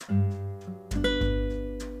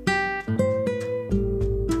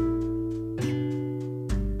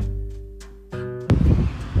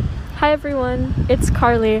Hi everyone, it's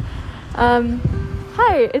Carly.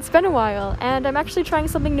 Hi, it's been a while, and I'm actually trying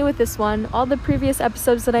something new with this one. All the previous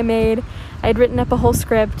episodes that I made, I had written up a whole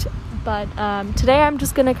script, but today I'm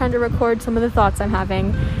just gonna kind of record some of the thoughts I'm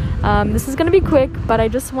having. This is gonna be quick, but I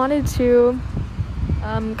just wanted to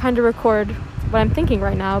kind of record what I'm thinking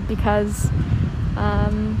right now because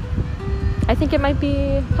I think it might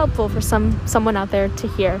be helpful for someone out there to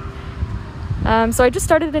hear. So I just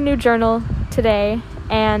started a new journal today,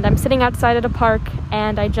 and I'm sitting outside at a park,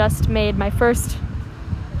 and I just made my first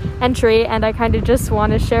entry, and I kind of just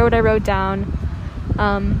want to share what I wrote down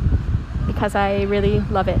because I really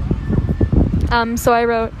love it. So I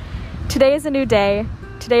wrote, "Today is a new day.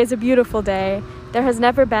 Today is a beautiful day. There has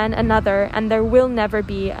never been another, and there will never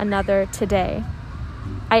be another today.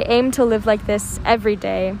 I aim to live like this every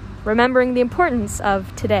day, remembering the importance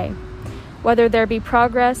of today. Whether there be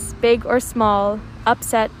progress, big or small,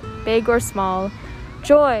 upset, big or small,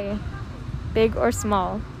 joy, big or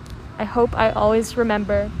small, I hope I always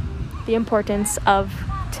remember the importance of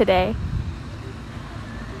today."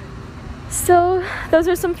 So those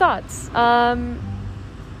are some thoughts.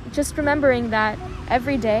 Just remembering that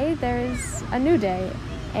every day there's a new day,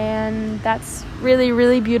 and that's really,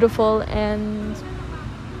 really beautiful and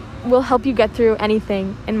will help you get through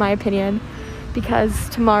anything, in my opinion, because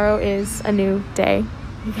tomorrow is a new day.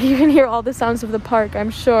 You can hear all the sounds of the park, I'm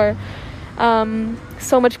sure.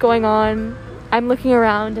 So much going on. I'm looking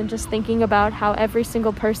around and just thinking about how every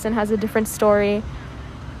single person has a different story,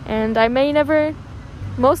 and I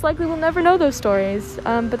most likely will never know those stories,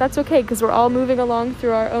 but that's okay because we're all moving along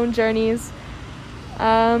through our own journeys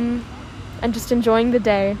and just enjoying the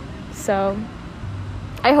day. So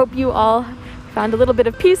I hope you all found a little bit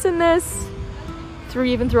of peace in this,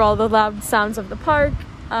 even through all the loud sounds of the park,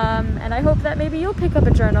 and I hope that maybe you'll pick up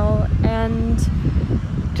a journal and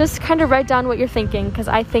just kind of write down what you're thinking, because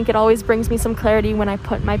I think it always brings me some clarity when I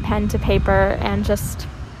put my pen to paper and just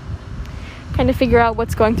kind of figure out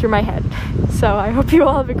what's going through my head. So I hope you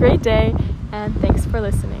all have a great day, and thanks for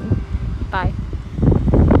listening. Bye.